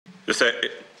Just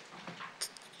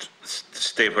to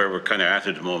state where we're kind of at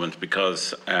the moment,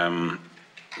 because I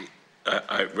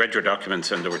read your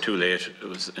documents and they were too late. It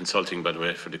was insulting, by the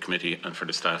way, for the committee and for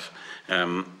the staff.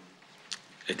 It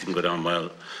didn't go down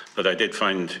well, but I did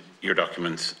find your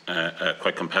documents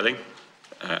quite compelling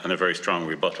and a very strong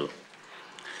rebuttal.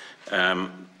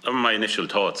 My initial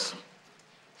thoughts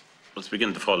was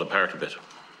beginning to fall apart a bit.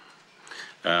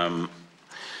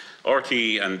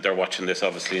 RTE, and they're watching this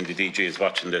obviously, and the DG is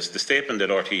watching this. The statement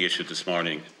that RTE issued this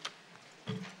morning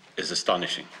is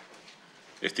astonishing.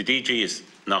 If the DG is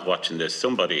not watching this,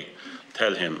 somebody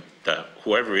tell him that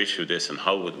whoever issued this and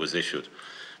how it was issued,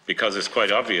 because it's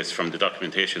quite obvious from the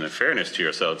documentation, in fairness to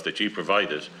yourselves, that you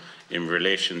provided in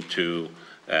relation to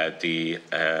the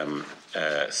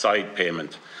side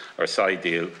payment or side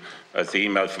deal. As the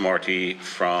email from RTE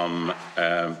from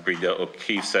Breda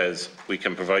O'Keefe says, we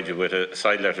can provide you with a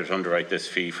side letter to underwrite this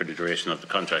fee for the duration of the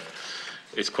contract.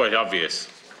 It's quite obvious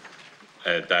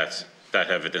that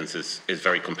evidence is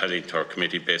very compelling to our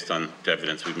committee based on the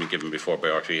evidence we've been given before by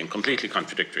RTE, and completely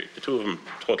contradictory. The two of them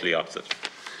totally opposite.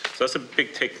 So that's a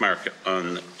big tick mark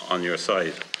on your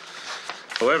side.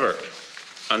 However,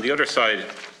 on the other side,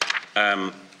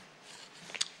 there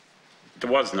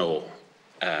was no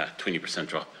 20%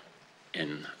 drop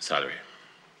in salary,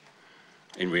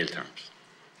 in real terms.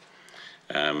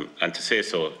 And to say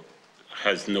so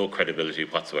has no credibility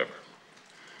whatsoever.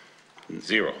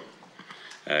 Zero.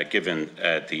 Given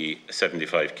the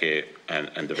 75k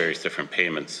and the various different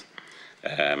payments,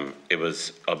 it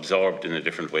was absorbed in a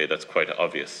different way. That's quite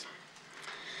obvious.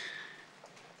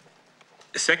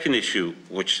 The second issue,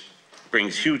 which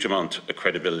brings huge amount of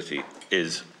credibility,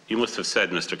 is you must have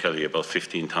said, Mr. Kelly, about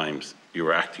 15 times you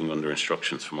were acting under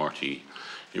instructions from RTE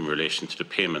in relation to the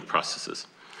payment processes.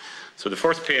 So the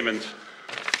first payment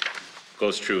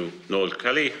goes through Noel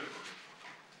Kelly,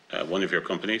 one of your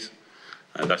companies,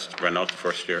 and that's ran out the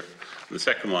first year. And the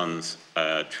second one's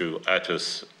through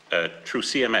Oireachtas, through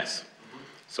CMS.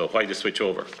 So why the switch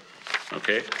over?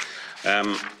 Okay.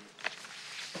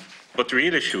 But the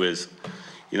real issue is,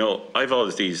 you know, I've all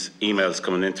these emails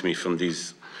coming into me from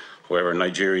these whoever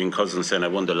Nigerian cousins saying I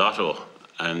won the lotto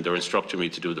and they're instructing me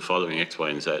to do the following X, Y,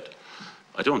 and Z.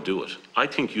 I don't do it. I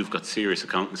think you've got serious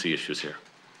accountancy issues here.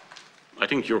 I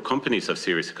think your companies have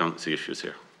serious accountancy issues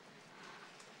here,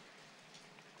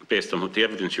 based on the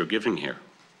evidence you're giving here.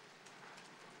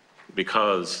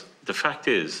 Because the fact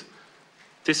is,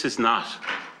 this is not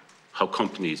how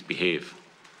companies behave.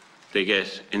 They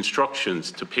get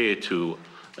instructions to pay to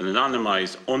an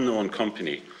anonymised, unknown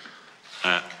company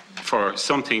for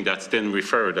something that's then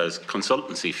referred as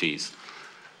consultancy fees.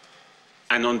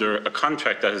 And under a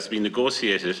contract that has been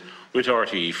negotiated with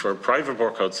RTE for private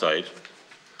work outside,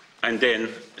 and then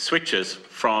switches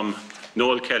from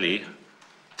Noel Kelly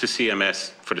to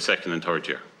CMS for the second and third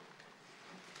year.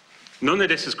 None of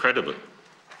this is credible.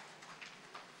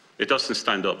 It doesn't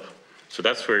stand up. So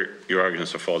that's where your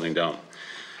arguments are falling down.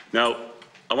 Now,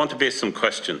 I want to base some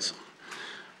questions.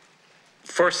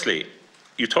 Firstly,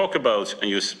 you talk about, and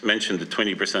you mentioned the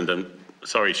 20%, and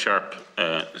sorry, short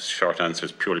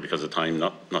answers purely because of time,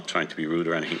 not trying to be rude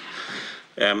or anything.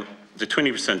 The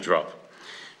 20% drop.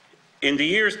 In the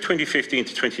years 2015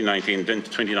 to 2019, then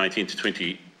 2019 to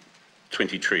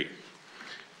 2023,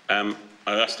 I'll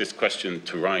ask this question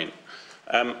to Ryan.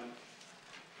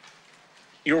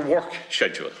 Your work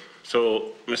schedule.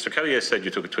 So Mr. Kelly has said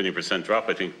you took a 20% drop.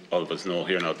 I think all of us know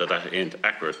here now that that ain't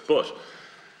accurate. But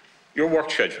your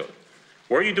work schedule,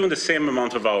 were you doing the same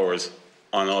amount of hours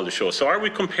on all the shows? So are we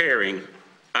comparing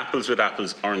apples with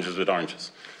apples, oranges with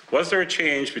oranges? Was there a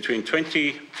change between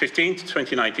 2015 to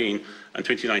 2019 and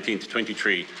 2019 to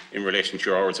 23 in relation to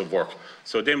your hours of work?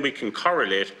 So then we can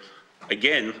correlate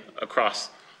again across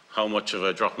how much of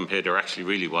a drop in pay there actually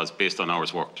really was based on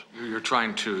hours worked. You're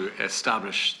trying to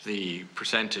establish the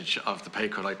percentage of the pay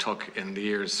cut I took in the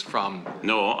years from...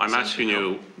 No, I'm asking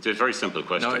you a very simple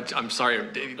question. No, I'm sorry,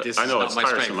 this I know, is not my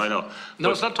tiresome, strength. I know. No,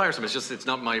 but, it's not tiresome, it's just it's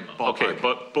not my ballpark. Okay,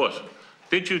 but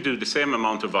did you do the same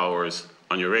amount of hours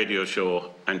on your radio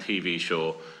show and TV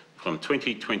show from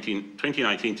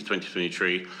 2019 to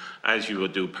 2023 as you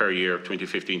would do per year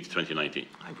 2015 to 2019?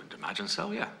 I would imagine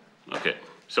so, yeah. Okay.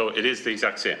 So it is the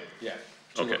exact same? Yeah,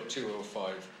 okay.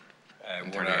 205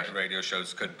 one hour radio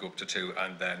shows could go up to 2,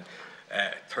 and then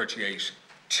 38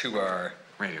 2-hour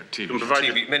radio,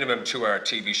 TV. Minimum 2-hour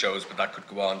TV shows, but that could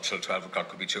go on till 12 o'clock,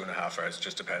 could be 2.5 hours,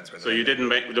 just depends. So you didn't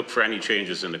look for any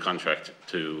changes in the contract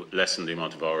to lessen the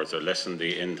amount of hours or lessen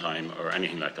the in time or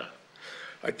anything like that?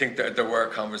 I think that there were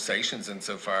conversations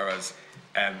insofar as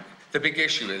the big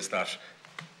issue is that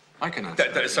I can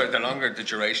answer. Sorry, the longer the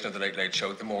duration of the Late Late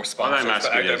Show, the more sponsors,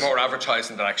 the more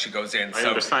advertising that actually goes in. I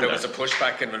understand there was a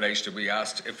pushback in relation to, we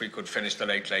asked if we could finish the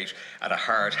Late Late at a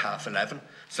hard 11:30.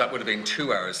 So that would have been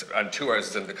 2 hours, and 2 hours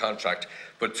is in the contract,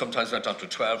 but sometimes went on to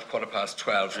 12,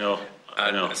 12:15. I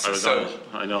know.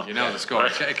 I know. You know the score.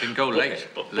 It can go late.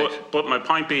 But my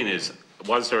point being is,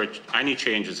 was there any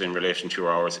changes in relation to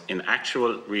your hours in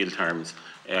actual real terms,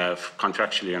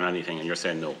 contractually or anything? And you're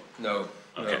saying no. No.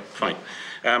 Okay, fine.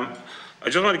 I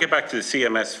just want to get back to the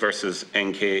CMS versus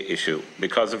NK issue,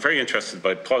 because I'm very interested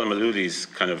by Paula Malouly's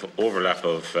kind of overlap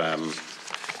of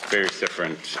various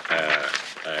different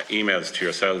emails to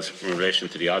yourselves in relation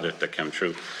to the audit that came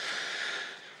through.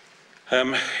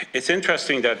 It's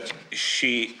interesting that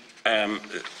she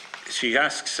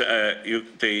asks,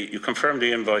 you confirm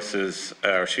the invoices,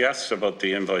 or she asks about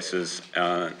the invoices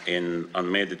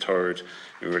on May the 3rd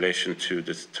in relation to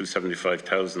the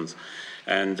 275,000.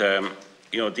 And,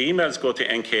 the emails go to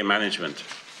NK management,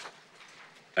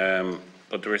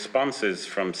 but the response is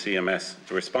from CMS.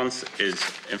 The response is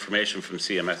information from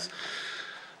CMS.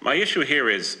 My issue here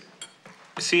is,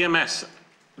 CMS,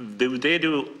 do they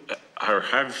do, or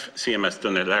have CMS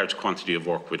done a large quantity of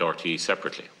work with RTE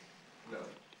separately? No.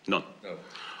 None? No.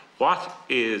 Why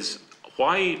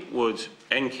would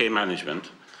NK management,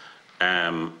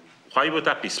 why would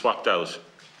that be swapped out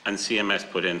and CMS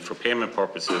put in for payment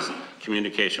purposes,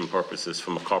 communication purposes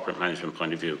from a corporate management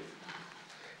point of view?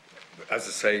 As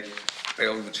I say, I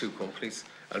own the two companies,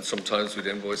 and sometimes we'd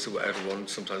invoice out of one,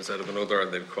 sometimes out of another,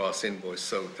 and they'd cross invoice,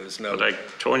 so there's no... But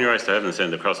throwing your eyes to heaven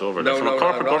saying the crossover. No, from a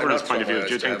corporate governance point of view, do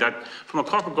do you think that, from a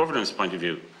corporate governance point of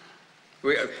view,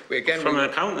 from an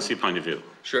accountancy point of view?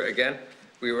 Sure, again,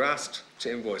 we were asked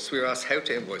to invoice. We were asked how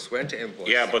to invoice, when to invoice.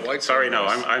 Yeah, but sorry now,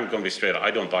 I'm going to be straight. I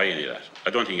don't buy any of that.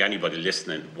 I don't think anybody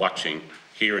listening, watching,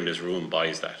 here in this room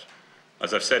buys that.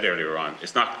 As I've said earlier on,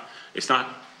 it's not,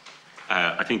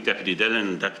 I think Deputy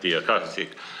Dillon, Deputy Oireachtas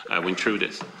went through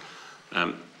this.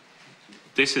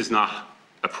 This is not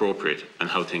appropriate and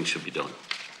how things should be done.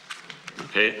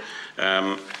 Okay?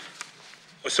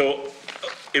 So,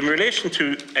 in relation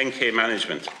to NK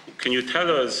management, can you tell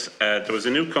us, there was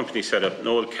a new company set up,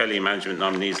 Noel Kelly Management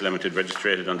Nominees Limited,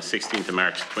 registered on the 16th of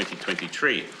March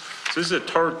 2023. So this is a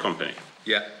third company.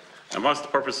 Yeah. And what's the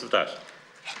purpose of that?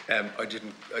 I'm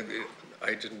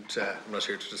not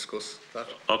here to discuss that.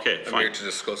 Okay, fine. I'm here to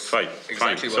discuss fine,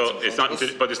 exactly fine. what's So it's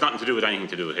not, but it's nothing to do with anything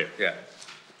to do with here. Yeah.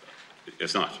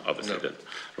 It's not, obviously. No. Then.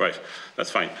 Right, that's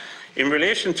fine. In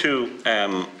relation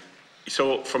to,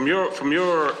 so from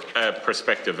your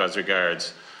perspective as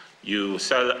regards, you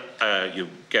sell, you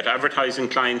get advertising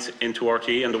clients into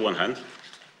RTE on the one hand,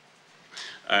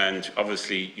 and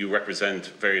obviously you represent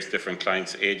various different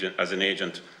clients as an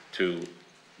agent to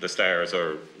the stars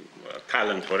or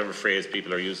talent, whatever phrase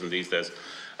people are using these days,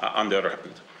 on the other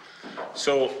hand.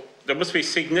 So there must be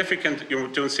significant, you're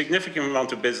doing significant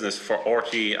amount of business for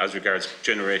RTE as regards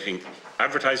generating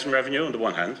advertising revenue on the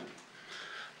one hand,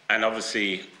 and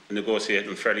obviously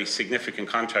negotiating fairly significant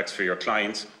contracts for your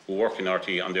clients who work in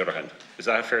RTE on the other hand. Is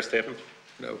that a fair statement?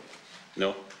 No.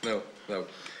 No? No, no.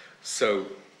 So,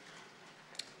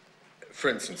 for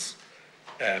instance,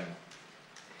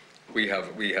 we have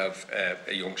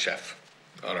a young chef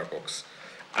on our books,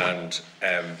 and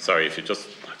sorry, if you just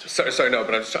sorry, no,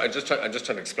 but I'm just trying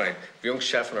to explain. The young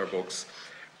chef on our books,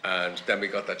 and then we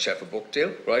got that chef a book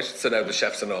deal, right? So now the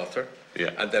chef's an author,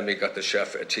 yeah, and then we got the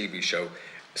chef a TV show.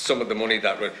 Some of the money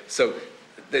that so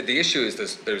the issue is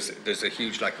there's a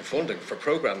huge lack of funding for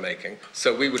program making.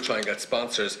 So we would try and get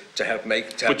sponsors to help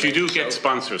make. But you do get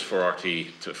sponsors for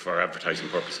RTE for advertising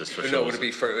purposes for shows. No, it'd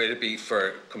be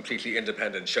for completely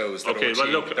independent shows. That okay, RTE, well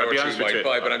look, I'll be honest with you.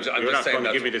 But I'm you're just not going to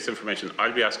that give me this information.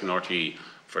 I'll be asking RTE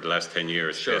for the last 10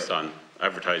 years sure. based on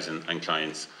advertising and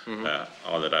clients,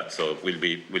 all of that. So we'll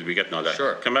be getting all that.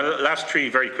 Sure. Okay, my last three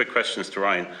very quick questions to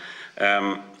Ryan.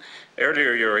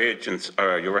 Earlier, your agent,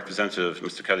 or your representative,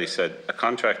 Mr. Kelly, said a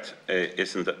contract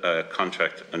isn't a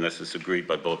contract unless it's agreed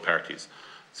by both parties.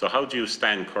 So how do you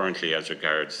stand currently as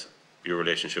regards your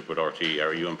relationship with RTE?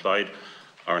 Are you employed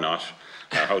or not?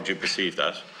 How do you perceive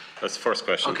that? That's the first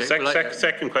question. Okay,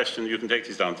 second question, you can take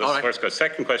these down. That's the first question.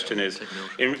 Second question is,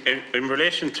 in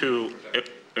relation to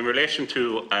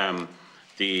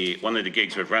one of the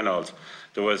gigs with Reynolds,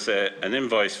 there was an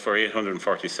invoice for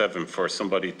 847 for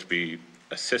somebody to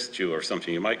assist you or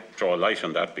something. You might draw a light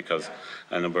on that because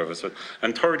a number of us would.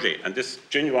 And thirdly, and this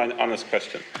genuine, honest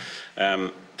question,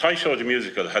 Toy Show the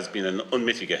Musical has been an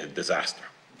unmitigated disaster,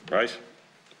 right?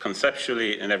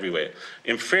 Conceptually, in every way.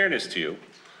 In fairness to you,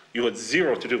 you had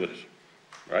zero to do with it,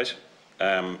 right?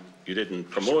 You didn't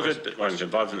promote it, weren't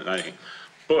involved in it, anything.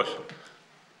 But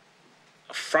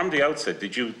From the outset,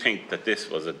 did you think that this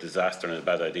was a disaster and a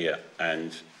bad idea,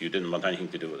 and you didn't want anything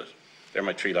to do with it? They're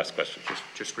my 3 last questions.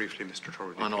 Just briefly, Mr.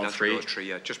 Turvey. On all 3? Those 3,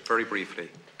 yeah, just very briefly.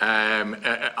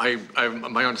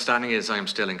 My understanding is I am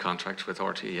still in contract with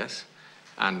RTE, yes,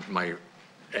 and my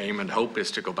aim and hope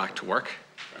is to go back to work.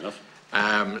 Fair enough.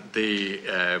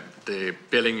 The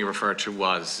billing you referred to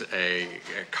was a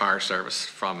car service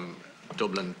from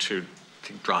Dublin to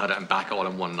Drogheda and back all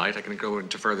in one night. I can go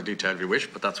into further detail if you wish,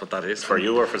 but that's what that is. For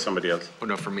you or for somebody else? Oh,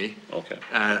 no, for me. Okay.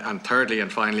 And thirdly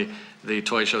and finally, the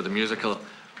toy show, the musical,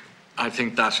 I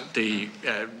think that the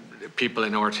people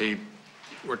in RT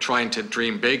were trying to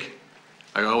dream big.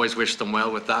 I always wish them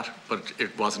well with that, but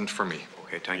it wasn't for me.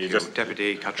 Okay, thank you. Just-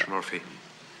 Deputy Catherine Murphy.